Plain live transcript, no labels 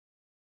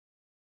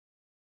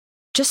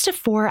Just a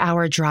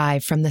 4-hour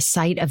drive from the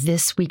site of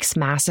this week's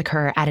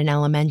massacre at an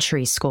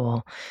elementary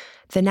school,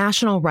 the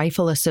National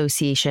Rifle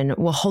Association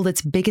will hold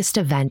its biggest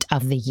event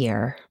of the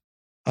year.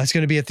 It's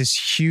going to be at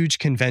this huge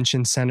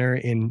convention center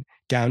in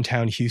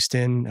downtown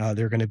Houston.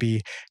 There are going to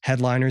be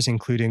headliners,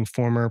 including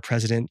former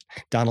President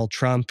Donald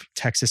Trump,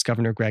 Texas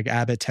Governor Greg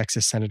Abbott,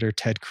 Texas Senator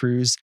Ted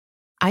Cruz.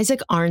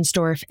 Isaac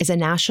Arnsdorf is a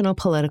national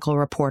political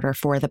reporter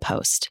for The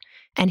Post,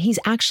 and he's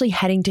actually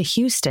heading to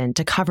Houston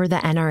to cover the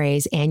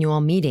NRA's annual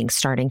meeting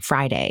starting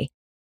Friday.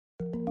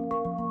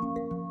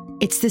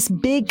 It's this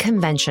big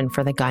convention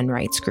for the gun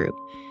rights group,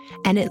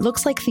 and it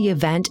looks like the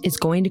event is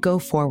going to go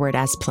forward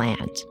as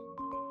planned.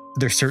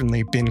 There's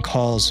certainly been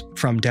calls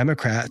from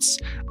Democrats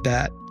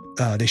that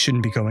they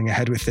shouldn't be going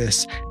ahead with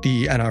this.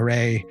 The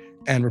NRA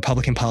and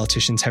Republican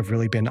politicians have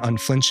really been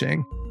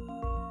unflinching.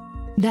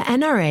 The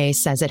NRA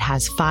says it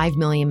has 5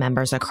 million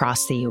members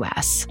across the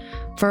U.S.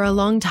 For a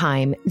long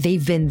time,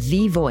 they've been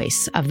the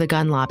voice of the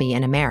gun lobby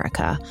in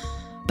America.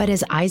 But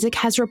as Isaac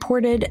has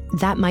reported,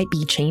 that might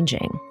be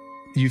changing.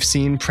 You've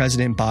seen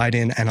President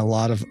Biden and a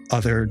lot of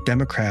other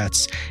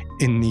Democrats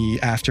in the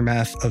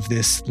aftermath of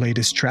this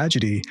latest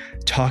tragedy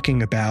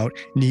talking about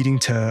needing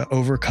to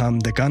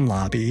overcome the gun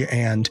lobby.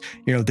 And,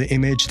 the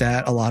image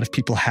that a lot of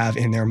people have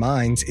in their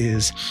minds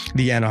is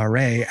the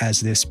NRA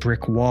as this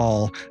brick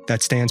wall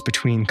that stands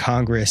between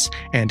Congress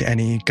and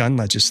any gun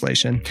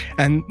legislation.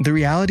 And the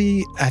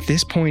reality at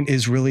this point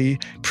is really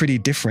pretty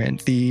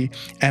different. The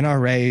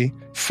NRA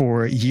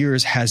for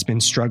years has been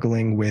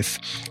struggling with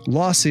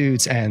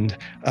lawsuits and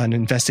an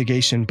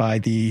investigation by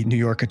the New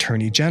York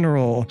Attorney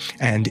General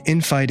and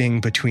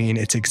infighting between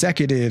its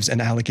executives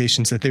and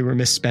allegations that they were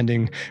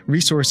misspending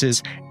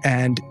resources.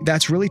 And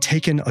that's really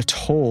taken a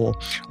toll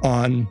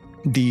on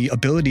the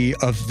ability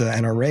of the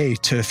NRA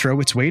to throw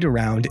its weight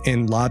around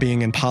in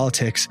lobbying and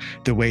politics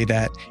the way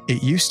that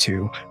it used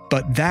to.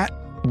 But that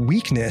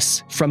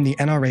weakness from the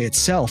NRA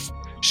itself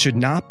should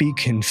not be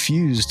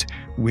confused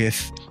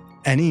with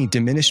any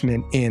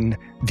diminishment in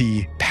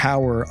the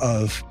power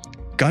of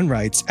gun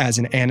rights as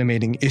an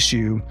animating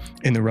issue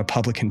in the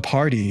Republican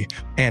Party,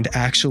 and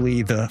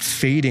actually the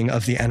fading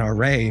of the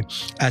NRA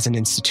as an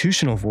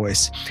institutional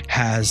voice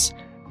has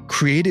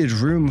created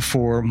room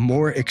for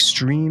more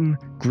extreme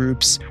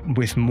groups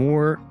with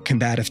more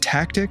combative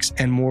tactics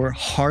and more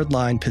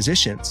hardline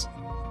positions.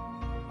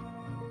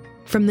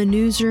 From the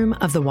newsroom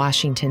of The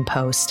Washington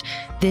Post,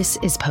 this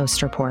is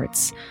Post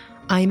Reports.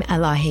 I'm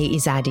Elahe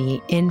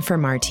Izadi, in for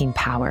Martine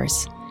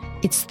Powers.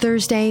 It's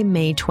Thursday,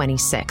 May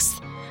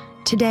 26th.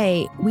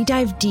 Today, we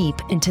dive deep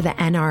into the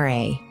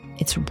NRA,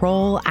 its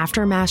role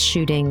after mass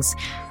shootings,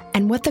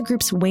 and what the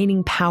group's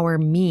waning power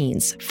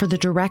means for the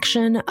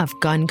direction of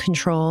gun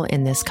control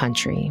in this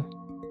country.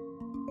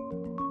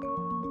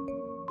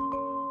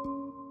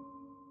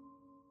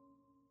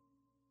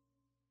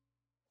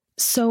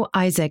 So,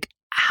 Isaac,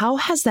 how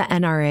has the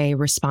NRA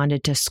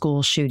responded to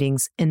school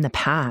shootings in the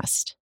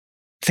past?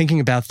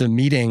 Thinking about the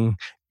meeting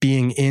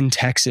being in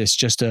Texas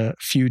just a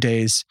few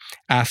days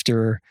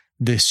after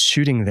this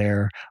shooting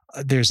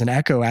there's an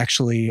echo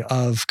actually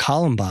of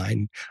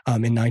Columbine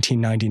in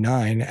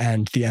 1999,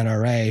 and the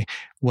NRA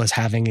was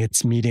having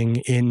its meeting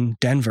in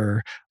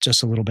Denver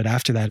just a little bit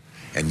after that.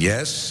 And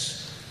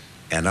yes,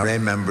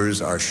 NRA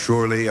members are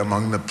surely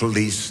among the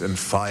police and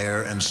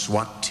fire and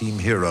SWAT team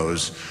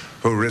heroes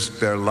who risked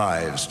their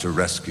lives to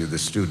rescue the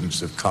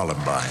students of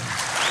Columbine.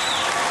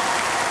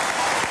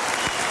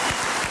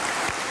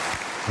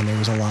 And there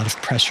was a lot of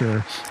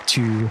pressure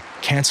to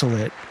cancel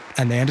it.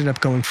 And they ended up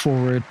going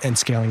forward and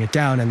scaling it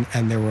down,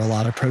 and there were a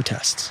lot of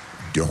protests.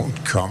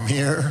 Don't come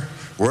here.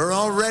 We're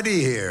already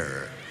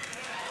here.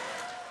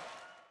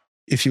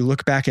 If you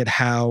look back at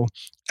how,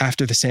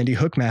 after the Sandy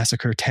Hook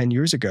massacre 10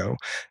 years ago,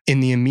 in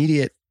the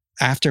immediate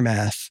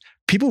aftermath,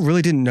 people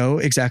really didn't know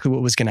exactly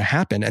what was going to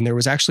happen. And there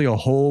was actually a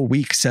whole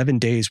week, 7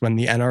 days, when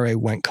the NRA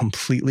went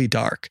completely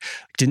dark,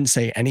 didn't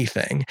say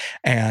anything.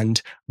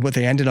 And what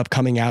they ended up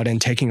coming out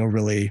and taking a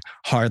really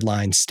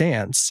hardline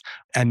stance.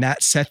 And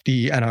that set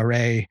the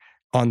NRA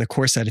on the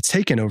course that it's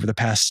taken over the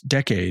past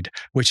decade,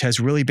 which has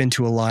really been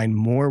to align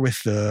more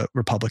with the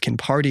Republican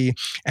Party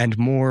and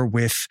more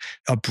with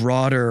a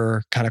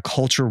broader kind of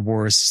culture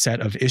wars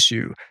set of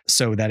issue,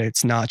 so that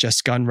it's not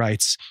just gun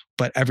rights,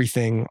 but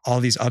everything,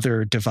 all these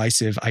other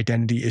divisive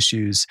identity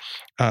issues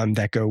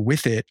that go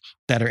with it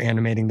that are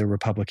animating the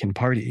Republican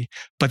Party.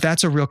 But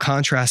that's a real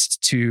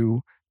contrast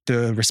to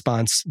the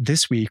response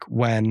this week,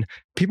 when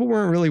people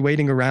weren't really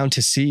waiting around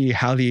to see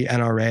how the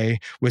NRA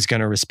was going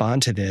to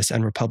respond to this.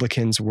 And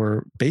Republicans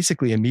were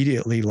basically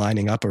immediately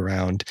lining up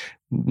around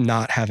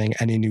not having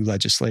any new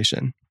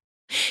legislation.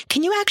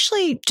 Can you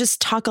actually just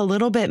talk a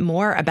little bit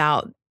more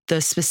about the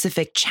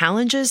specific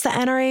challenges the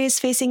NRA is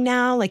facing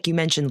now? Like you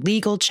mentioned,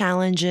 legal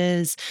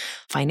challenges,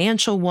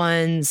 financial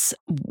ones.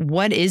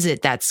 What is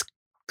it that's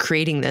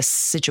creating this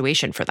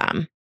situation for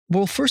them?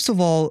 Well, first of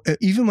all,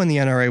 even when the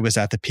NRA was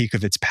at the peak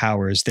of its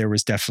powers, there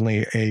was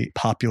definitely a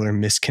popular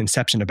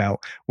misconception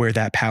about where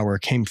that power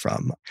came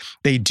from.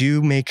 They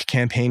do make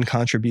campaign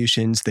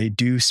contributions. They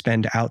do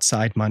spend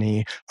outside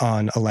money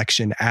on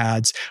election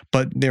ads,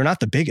 but they're not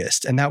the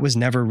biggest. And that was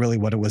never really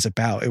what it was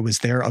about. It was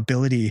their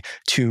ability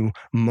to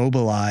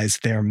mobilize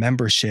their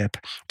membership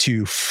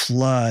to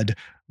flood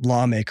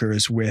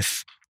lawmakers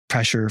with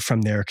pressure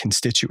from their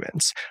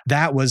constituents.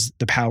 That was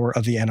the power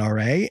of the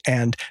NRA.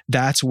 And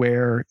that's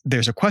where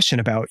there's a question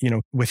about,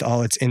 with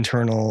all its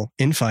internal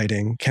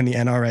infighting, can the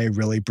NRA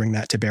really bring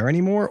that to bear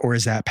anymore? Or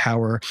is that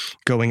power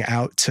going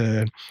out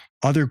to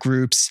other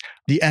groups?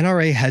 The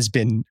NRA has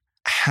been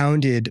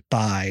hounded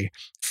by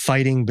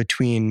fighting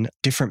between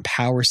different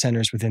power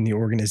centers within the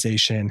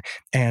organization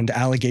and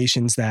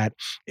allegations that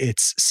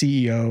its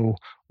CEO,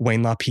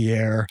 Wayne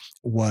LaPierre,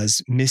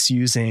 was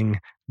misusing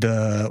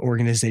the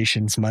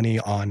organization's money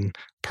on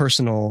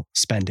personal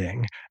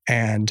spending.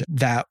 And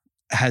that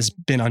has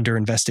been under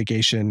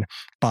investigation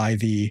by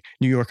the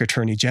New York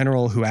Attorney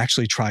General, who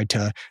actually tried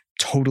to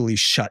totally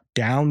shut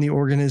down the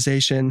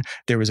organization.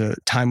 There was a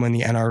time when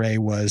the NRA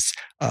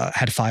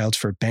had filed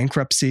for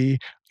bankruptcy,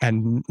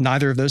 and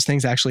neither of those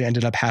things actually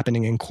ended up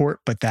happening in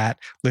court, but that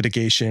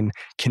litigation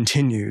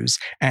continues.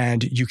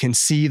 And you can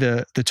see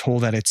the toll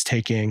that it's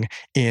taking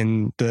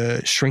in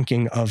the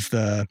shrinking of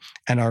the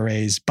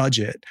NRA's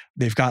budget.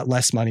 They've got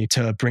less money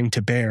to bring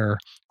to bear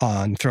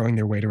on throwing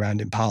their weight around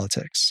in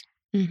politics.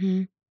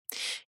 Mm-hmm.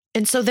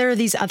 And so there are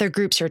these other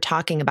groups you're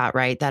talking about,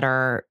 right, that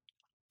are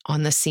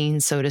on the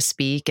scene, so to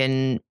speak.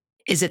 And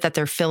is it that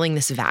they're filling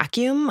this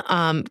vacuum?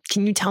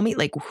 Can you tell me,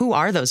 who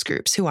are those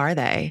groups? Who are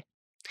they?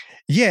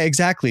 Yeah,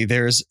 exactly.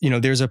 There's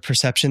a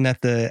perception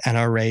that the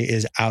NRA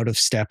is out of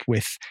step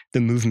with the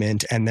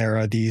movement, and there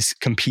are these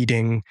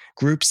competing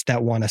groups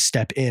that want to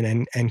step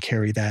in and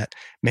carry that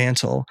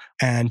mantle.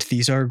 And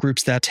these are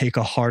groups that take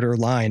a harder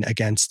line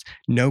against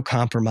no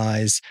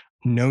compromise,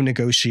 no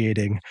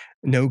negotiating,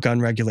 no gun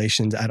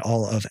regulations at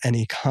all of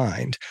any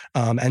kind.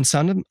 And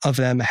some of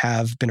them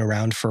have been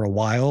around for a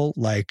while,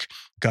 like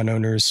Gun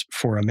Owners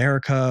for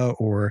America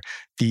or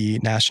the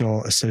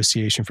National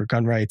Association for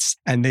Gun Rights.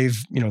 And they've,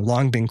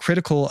 long been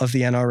critical of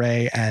the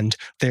NRA, and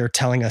they're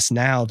telling us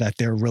now that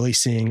they're really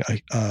seeing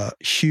a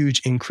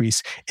huge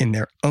increase in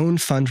their own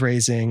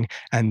fundraising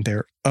and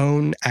their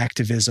own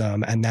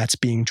activism. And that's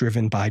being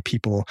driven by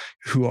people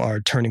who are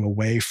turning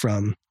away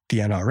from the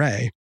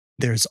NRA.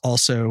 There's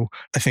also,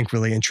 I think,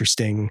 really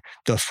interesting,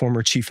 the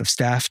former chief of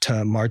staff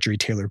to Marjorie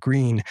Taylor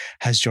Greene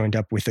has joined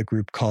up with a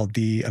group called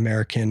the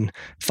American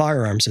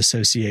Firearms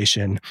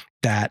Association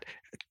that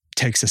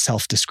takes a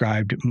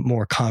self-described,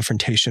 more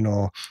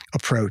confrontational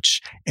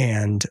approach.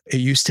 And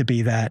it used to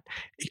be that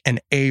an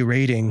A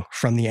rating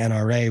from the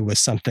NRA was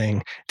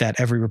something that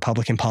every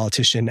Republican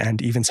politician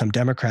and even some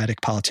Democratic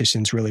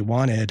politicians really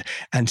wanted.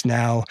 And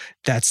now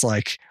that's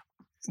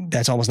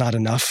almost not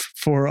enough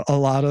for a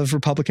lot of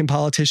Republican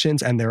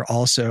politicians. And they're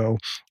also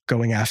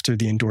going after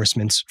the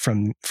endorsements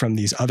from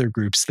these other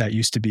groups that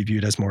used to be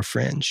viewed as more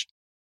fringe.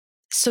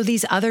 So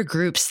these other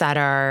groups that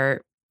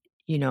are,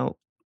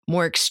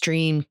 more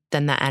extreme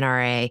than the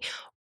NRA,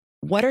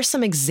 what are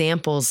some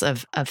examples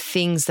of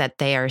things that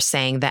they are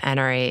saying the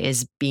NRA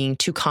is being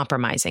too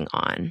compromising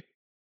on?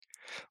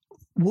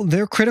 Well,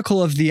 they're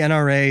critical of the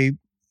NRA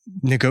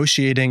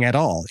negotiating at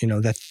all,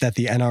 that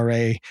the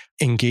NRA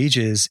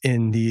engages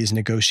in these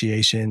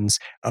negotiations,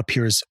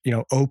 appears,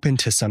 open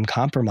to some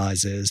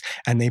compromises.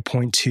 And they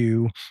point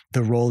to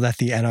the role that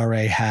the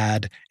NRA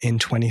had in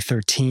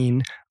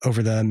 2013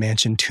 over the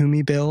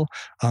Manchin-Toomey bill,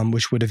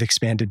 which would have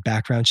expanded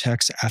background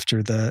checks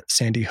after the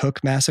Sandy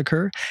Hook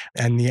massacre.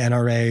 And the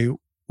NRA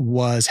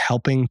was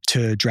helping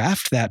to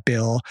draft that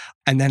bill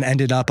and then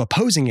ended up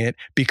opposing it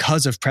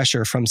because of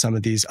pressure from some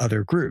of these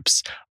other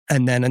groups.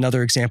 And then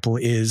another example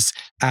is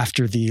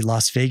after the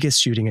Las Vegas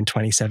shooting in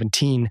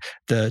 2017,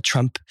 the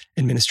Trump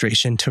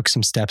administration took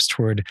some steps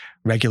toward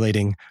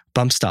regulating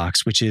bump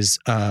stocks, which is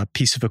a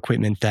piece of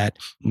equipment that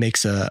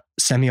makes a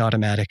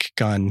semi-automatic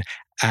gun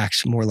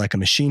act more like a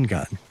machine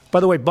gun.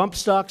 By the way, bump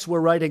stocks, we're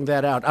writing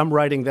that out. I'm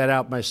writing that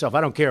out myself. I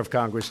don't care if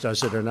Congress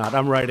does it or not.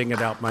 I'm writing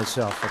it out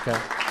myself, okay?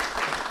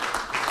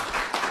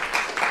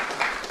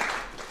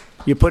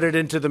 You put it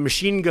into the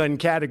machine gun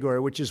category,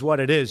 which is what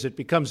it is. It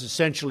becomes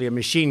essentially a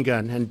machine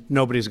gun, and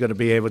nobody's going to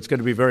be able. It's going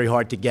to be very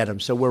hard to get them.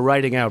 So we're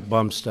writing out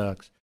bump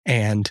stocks.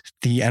 And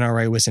the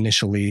NRA was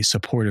initially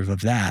supportive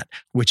of that,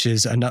 which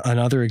is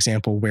another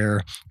example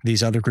where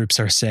these other groups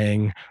are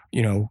saying,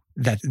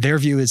 that their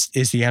view is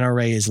the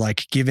NRA is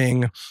like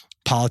giving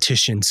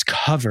politicians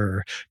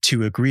cover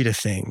to agree to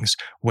things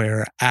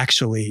where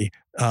actually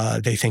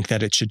they think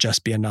that it should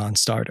just be a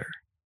non-starter.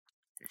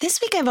 This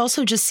week, I've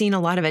also just seen a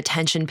lot of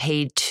attention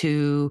paid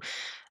to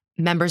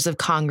members of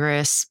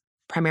Congress,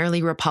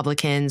 primarily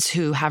Republicans,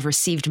 who have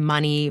received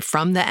money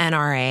from the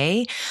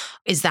NRA.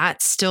 Is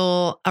that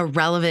still a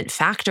relevant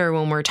factor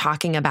when we're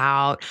talking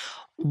about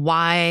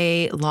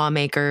why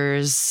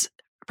lawmakers,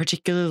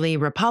 particularly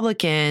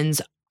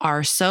Republicans,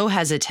 are so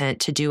hesitant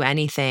to do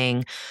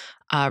anything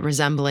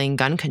resembling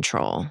gun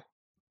control?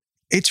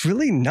 It's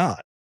really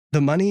not.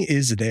 the money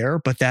is there,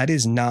 but that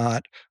is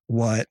not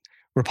what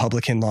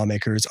Republican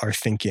lawmakers are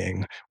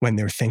thinking when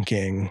they're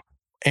thinking,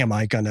 am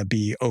I going to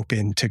be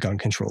open to gun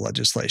control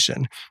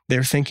legislation?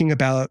 They're thinking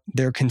about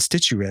their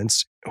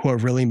constituents who are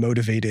really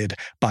motivated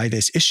by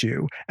this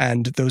issue.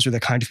 And those are the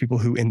kind of people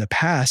who in the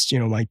past,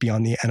 might be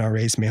on the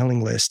NRA's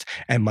mailing list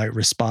and might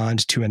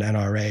respond to an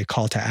NRA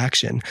call to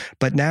action.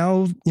 But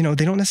now,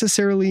 they don't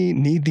necessarily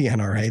need the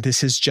NRA.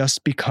 This has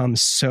just become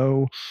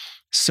so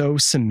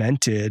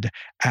cemented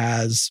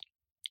as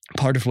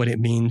part of what it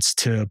means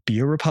to be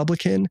a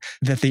Republican,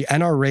 that the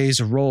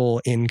NRA's role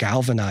in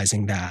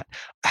galvanizing that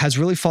has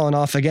really fallen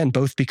off, again,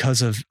 both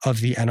because of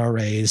the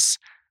NRA's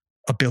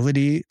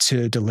ability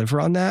to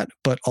deliver on that,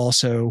 but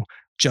also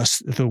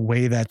just the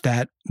way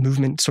that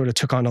movement sort of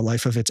took on a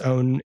life of its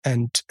own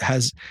and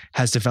has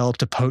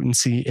developed a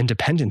potency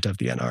independent of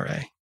the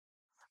NRA.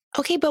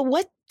 Okay, but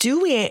what do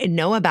we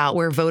know about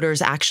where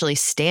voters actually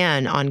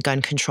stand on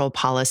gun control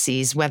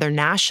policies, whether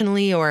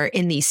nationally or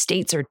in these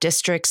states or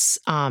districts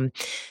that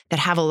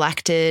have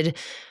elected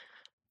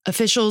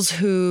officials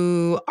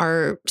who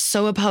are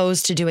so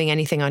opposed to doing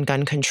anything on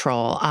gun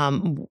control?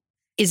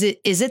 Is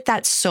it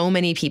that so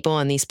many people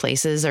in these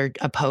places are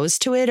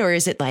opposed to it? Or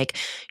is it like,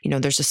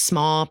 there's a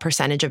small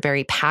percentage of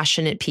very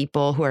passionate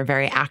people who are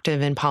very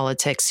active in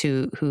politics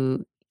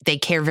who they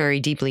care very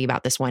deeply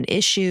about this one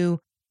issue?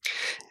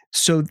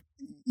 So,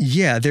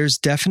 yeah, there's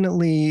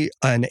definitely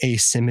an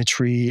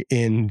asymmetry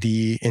in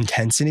the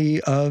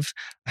intensity of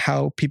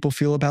how people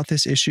feel about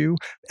this issue.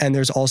 And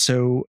there's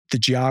also the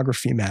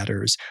geography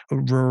matters.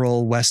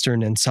 Rural,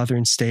 Western, and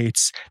Southern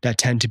states that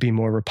tend to be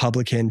more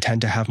Republican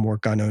tend to have more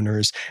gun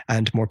owners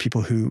and more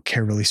people who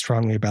care really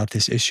strongly about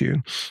this issue.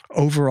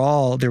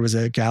 Overall, there was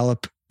a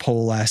Gallup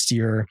poll last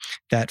year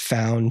that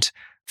found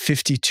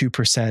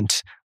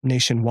 52%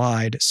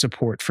 nationwide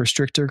support for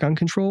stricter gun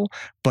control,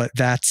 but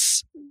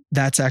that's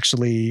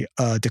actually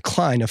a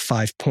decline of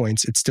 5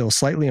 points. It's still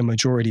slightly a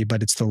majority,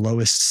 but it's the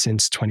lowest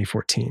since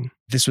 2014.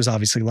 This was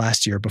obviously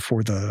last year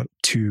before the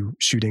 2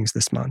 shootings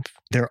this month.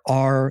 There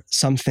are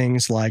some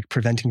things like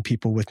preventing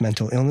people with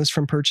mental illness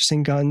from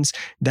purchasing guns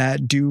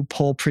that do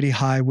poll pretty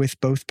high with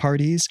both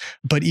parties.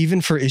 But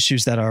even for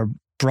issues that are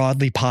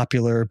broadly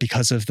popular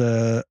because of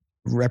the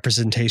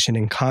representation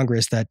in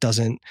Congress, that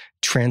doesn't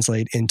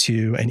translate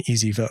into an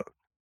easy vote.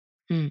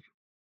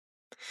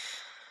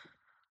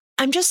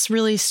 I'm just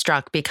really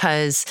struck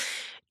because,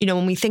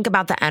 when we think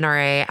about the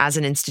NRA as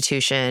an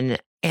institution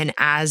and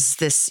as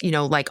this,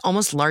 like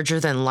almost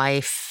larger than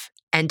life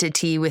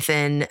entity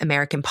within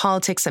American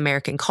politics,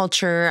 American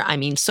culture. I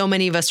mean, so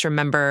many of us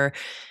remember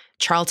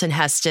Charlton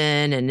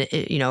Heston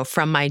and,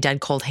 From My Dead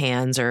Cold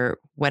Hands or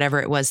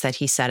whatever it was that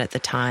he said at the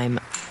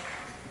time.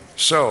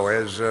 So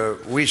as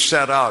we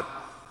set out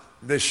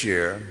this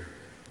year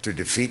to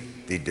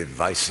defeat the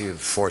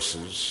divisive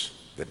forces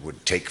that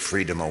would take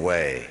freedom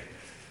away,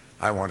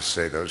 I want to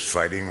say those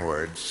fighting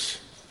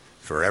words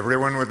for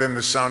everyone within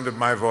the sound of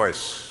my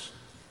voice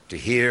to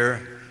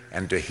hear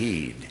and to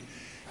heed.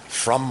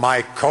 From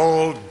my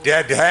cold,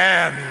 dead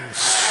hands.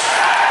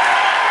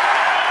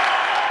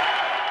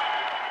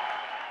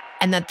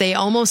 And that they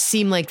almost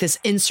seem like this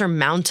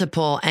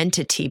insurmountable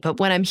entity. But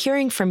what I'm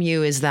hearing from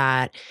you is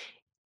that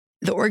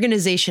the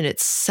organization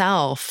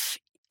itself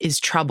is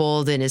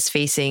troubled and is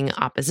facing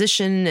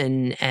opposition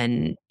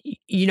and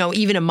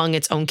even among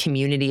its own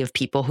community of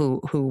people who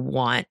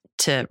want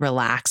to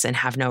relax and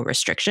have no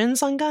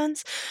restrictions on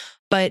guns.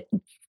 But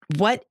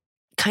what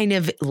kind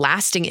of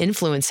lasting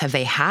influence have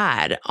they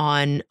had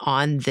on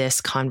this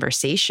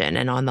conversation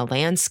and on the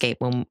landscape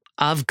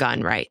of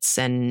gun rights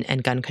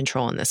and gun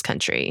control in this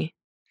country?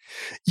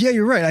 Yeah,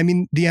 you're right. I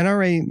mean, the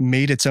NRA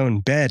made its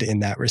own bed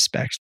in that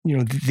respect.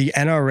 The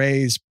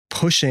NRA's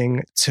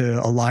pushing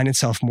to align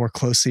itself more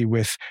closely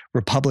with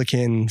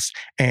Republicans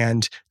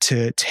and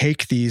to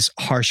take these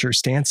harsher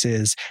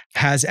stances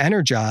has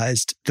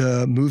energized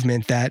the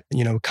movement that,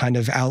 kind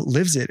of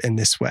outlives it in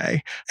this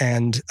way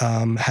and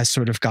has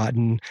sort of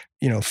gotten,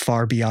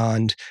 far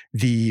beyond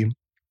the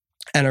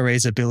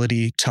NRA's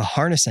ability to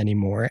harness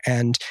anymore.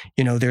 And,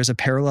 there's a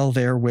parallel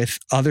there with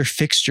other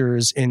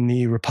fixtures in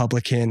the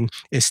Republican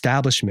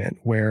establishment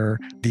where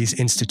these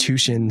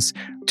institutions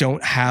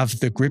don't have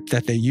the grip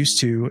that they used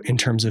to in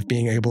terms of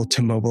being able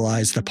to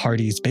mobilize the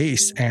party's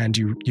base. And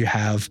you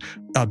have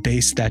a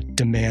base that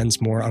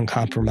demands more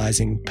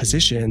uncompromising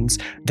positions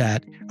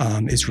that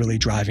is really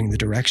driving the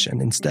direction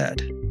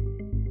instead.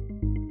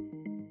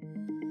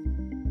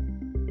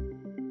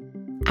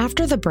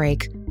 After the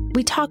break,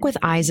 we talk with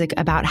Isaac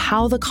about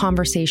how the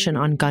conversation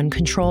on gun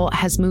control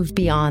has moved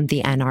beyond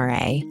the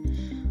NRA.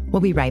 We'll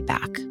be right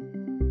back.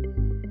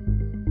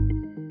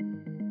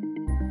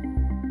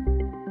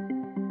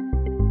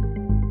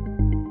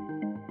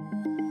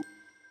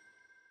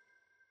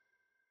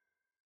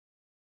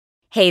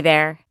 Hey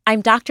there, I'm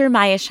Dr.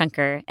 Maya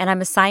Shankar, and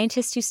I'm a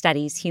scientist who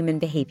studies human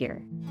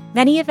behavior.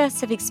 Many of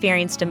us have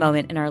experienced a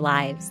moment in our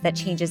lives that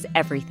changes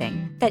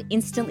everything, that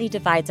instantly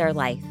divides our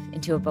life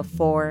into a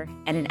before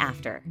and an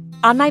after.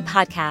 On my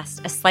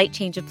podcast, A Slight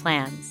Change of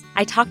Plans,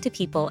 I talk to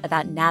people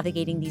about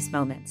navigating these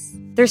moments,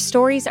 Their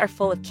stories are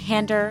full of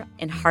candor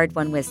and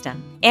hard-won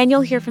wisdom. And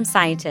you'll hear from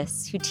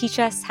scientists who teach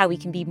us how we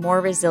can be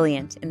more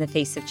resilient in the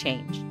face of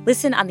change.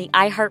 Listen on the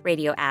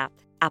iHeartRadio app,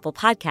 Apple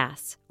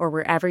Podcasts, or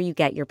wherever you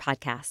get your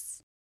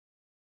podcasts.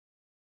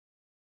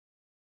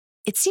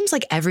 It seems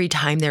like every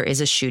time there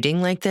is a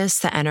shooting like this,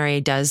 the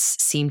NRA does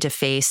seem to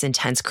face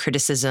intense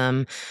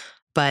criticism,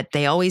 but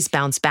they always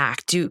bounce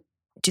back. Do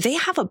they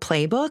have a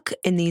playbook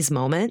in these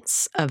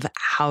moments of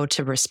how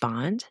to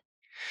respond?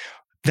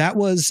 That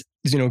was,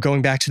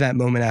 going back to that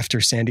moment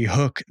after Sandy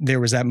Hook, there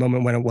was that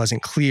moment when it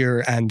wasn't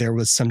clear and there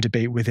was some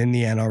debate within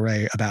the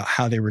NRA about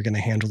how they were going to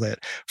handle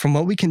it. From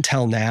what we can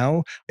tell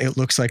now, it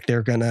looks like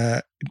they're going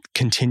to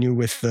continue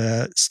with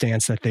the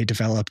stance that they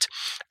developed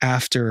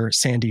after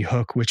Sandy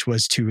Hook, which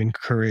was to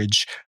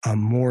encourage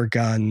more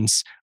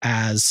guns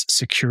as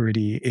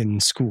security in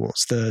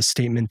schools. The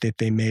statement that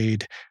they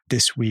made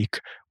this week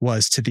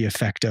was to the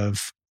effect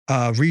of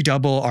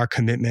redouble our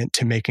commitment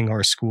to making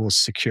our schools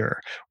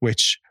secure,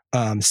 which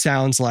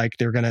sounds like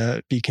they're going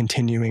to be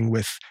continuing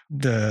with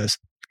the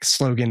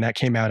slogan that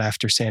came out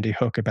after Sandy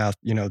Hook about,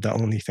 the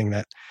only thing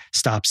that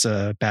stops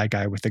a bad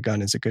guy with a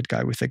gun is a good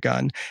guy with a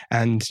gun.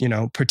 And,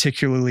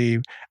 particularly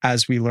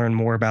as we learn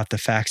more about the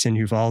facts in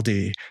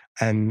Uvalde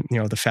and,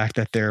 the fact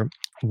that there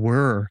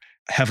were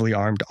heavily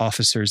armed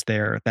officers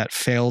there that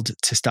failed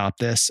to stop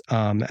this.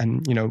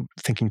 And,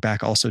 thinking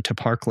back also to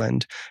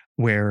Parkland,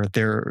 where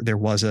there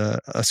was a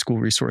school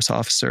resource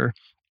officer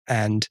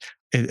and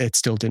it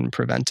still didn't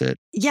prevent it.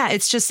 Yeah,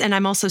 it's just, and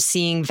I'm also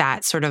seeing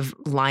that sort of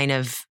line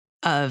of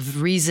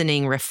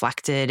reasoning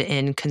reflected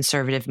in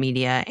conservative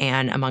media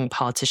and among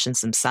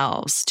politicians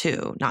themselves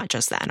too, not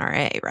just the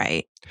NRA,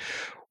 right?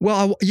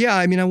 Well,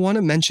 I want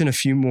to mention a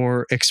few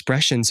more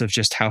expressions of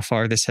just how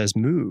far this has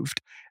moved.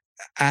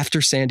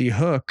 After Sandy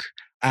Hook,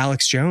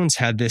 Alex Jones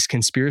had this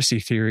conspiracy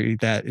theory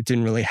that it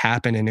didn't really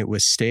happen and it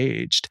was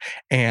staged.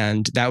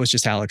 And that was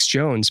just Alex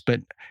Jones. But,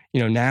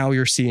 now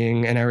you're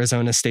seeing an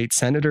Arizona state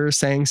senator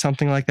saying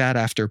something like that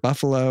after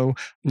Buffalo.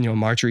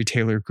 Marjorie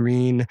Taylor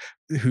Greene,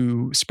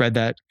 who spread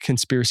that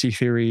conspiracy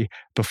theory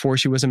before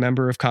she was a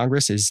member of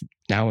Congress, is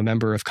now a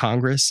member of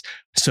Congress.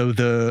 So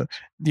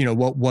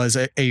what was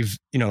a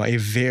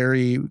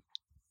very,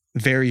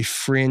 very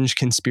fringe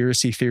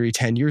conspiracy theory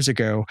 10 years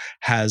ago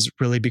has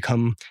really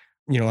become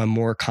a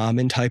more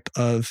common type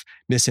of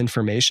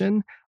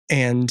misinformation.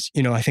 And,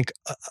 I think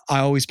I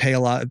always pay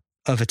a lot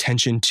of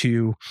attention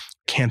to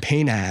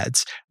campaign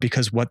ads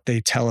because what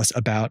they tell us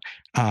about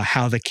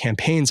how the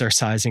campaigns are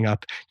sizing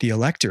up the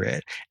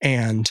electorate.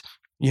 And,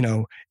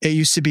 it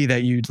used to be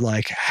that you'd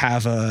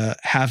have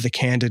the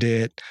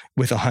candidate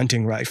with a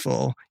hunting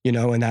rifle,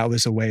 and that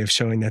was a way of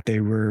showing that they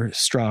were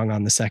strong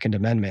on the Second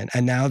Amendment.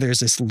 And now there's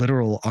this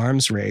literal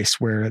arms race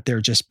where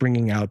they're just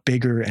bringing out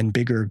bigger and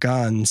bigger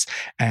guns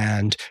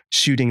and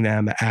shooting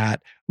them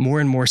at more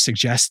and more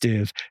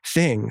suggestive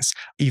things,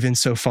 even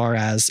so far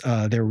as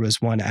there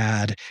was one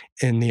ad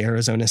in the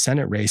Arizona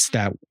Senate race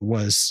that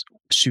was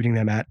shooting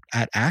them at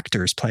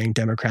actors playing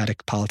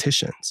Democratic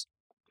politicians.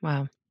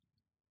 Wow.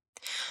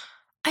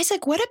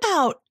 Isaac, what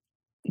about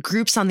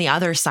groups on the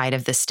other side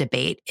of this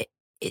debate?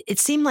 It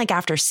seemed like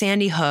after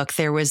Sandy Hook,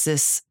 there was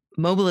this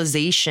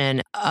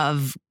mobilization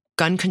of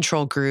gun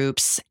control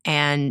groups.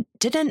 And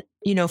didn't,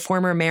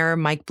 former Mayor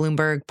Mike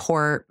Bloomberg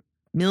pour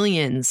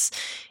millions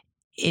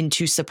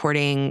into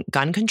supporting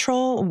gun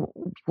control?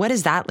 What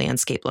does that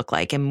landscape look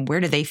like? And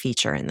where do they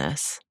feature in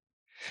this?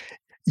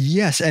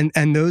 Yes,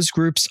 and those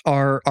groups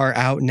are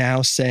out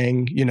now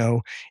saying,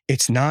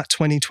 it's not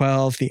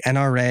 2012. The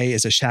NRA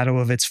is a shadow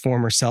of its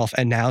former self,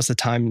 and now's the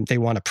time they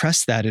want to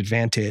press that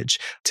advantage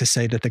to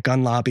say that the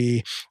gun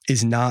lobby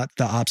is not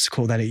the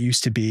obstacle that it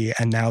used to be,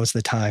 and now is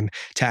the time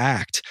to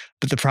act.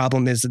 But the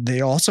problem is that they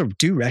also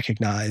do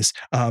recognize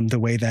the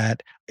way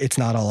that it's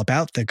not all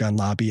about the gun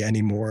lobby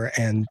anymore,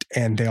 and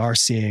they are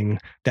seeing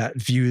that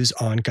views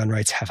on gun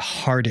rights have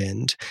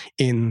hardened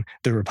in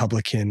the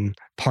Republican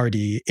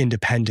Party,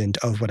 independent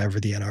of whatever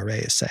the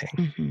NRA is saying.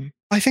 Mm-hmm.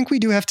 I think we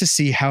do have to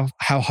see how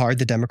hard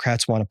the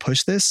Democrats want to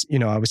push this.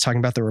 I was talking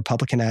about the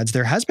Republican ads.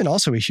 There has been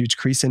also a huge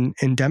increase in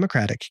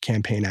Democratic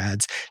campaign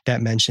ads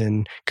that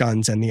mention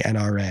guns and the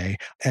NRA.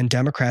 And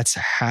Democrats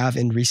have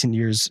in recent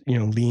years,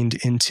 leaned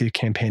into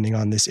campaigning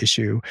on this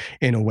issue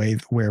in a way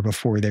where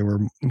before they were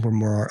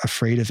more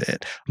afraid of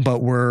it.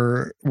 But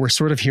we're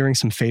sort of hearing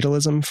some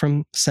fatalism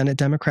from Senate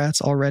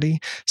Democrats already.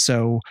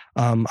 So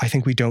I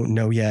think we don't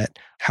know yet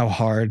how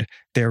hard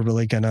they're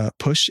really going to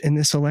push in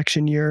this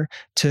election year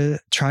to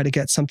try to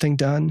get something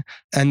done.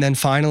 And then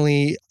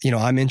finally,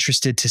 I'm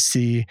interested to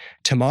see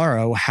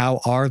tomorrow, how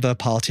are the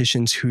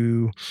politicians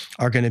who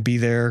are going to be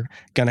there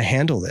going to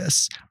handle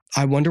this?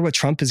 I wonder what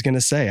Trump is going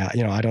to say.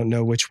 I don't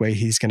know which way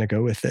he's going to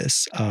go with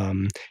this.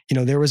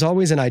 There was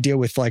always an idea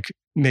with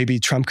maybe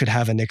Trump could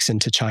have a Nixon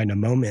to China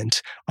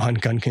moment on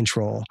gun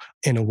control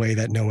in a way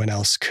that no one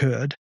else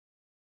could.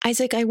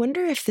 Isaac, I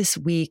wonder if this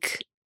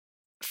week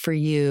for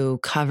you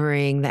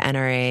covering the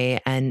NRA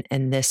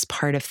and this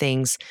part of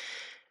things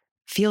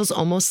feels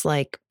almost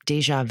like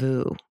deja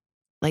vu.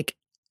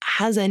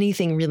 Has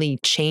anything really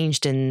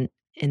changed in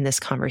this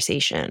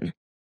conversation?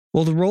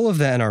 Well, the role of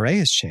the NRA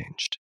has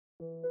changed.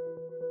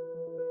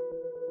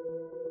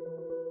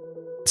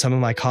 Some of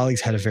my colleagues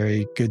had a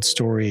very good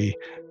story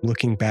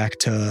looking back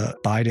to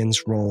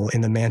Biden's role in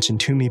the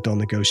Manchin-Toomey bill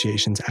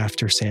negotiations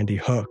after Sandy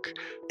Hook.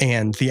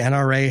 And the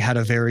NRA had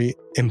a very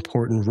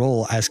important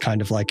role as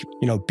kind of like,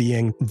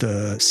 being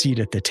the seat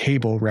at the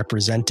table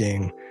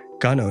representing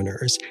gun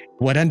owners.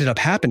 What ended up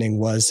happening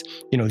was,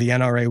 the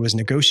NRA was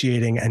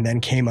negotiating and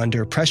then came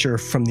under pressure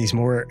from these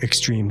more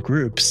extreme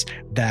groups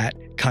that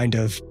kind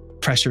of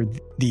pressured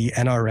the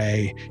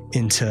NRA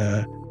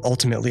into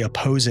ultimately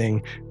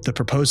opposing the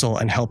proposal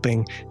and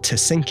helping to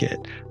sink it.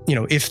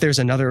 If there's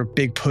another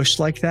big push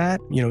like that,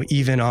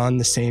 even on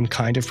the same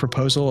kind of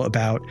proposal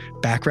about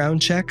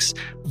background checks,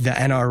 the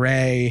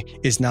NRA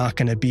is not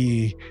going to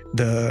be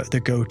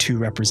the go-to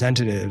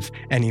representative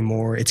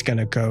anymore. It's going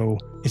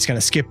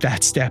to skip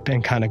that step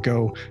and kind of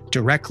go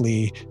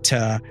directly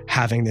to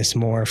having this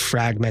more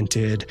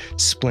fragmented,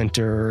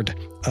 splintered,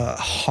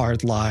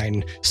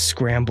 hardline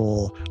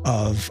scramble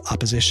of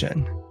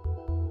opposition.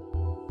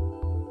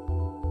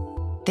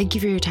 Thank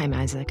you for your time,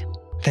 Isaac.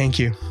 Thank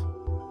you.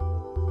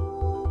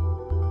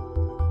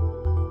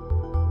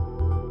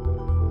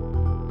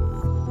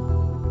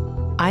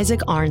 Isaac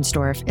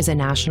Arnsdorf is a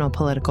national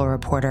political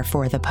reporter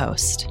for The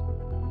Post.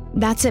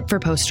 That's it for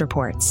Post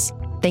Reports.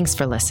 Thanks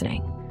for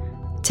listening.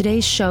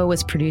 Today's show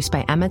was produced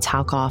by Emma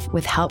Talkoff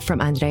with help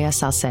from Andrea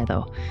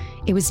Salcedo.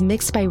 It was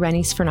mixed by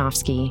Renny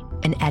Svirnovsky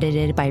and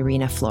edited by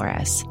Rena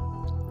Flores.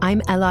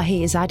 I'm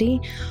Elahe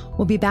Izadi.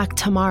 We'll be back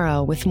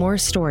tomorrow with more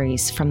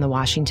stories from The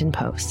Washington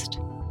Post.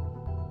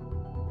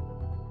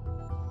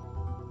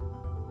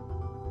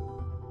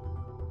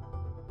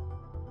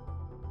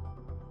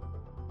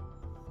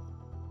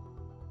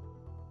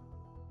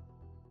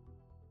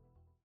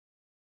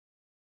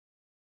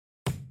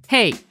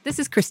 Hey, this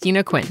is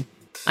Christina Quinn.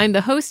 I'm the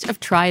host of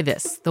Try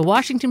This, The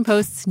Washington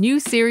Post's new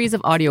series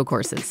of audio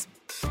courses.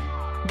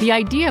 The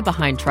idea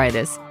behind Try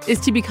This is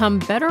to become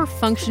better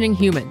functioning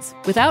humans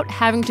without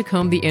having to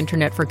comb the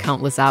internet for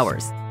countless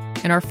hours.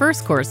 In our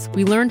first course,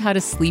 we learned how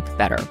to sleep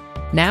better.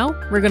 Now,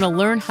 we're going to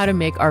learn how to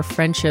make our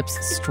friendships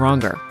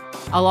stronger.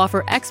 I'll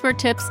offer expert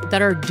tips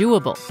that are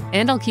doable,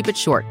 and I'll keep it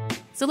short.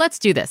 So let's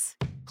do this.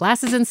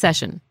 Class is in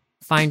session.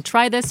 Find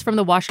Try This from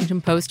The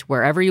Washington Post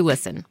wherever you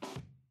listen.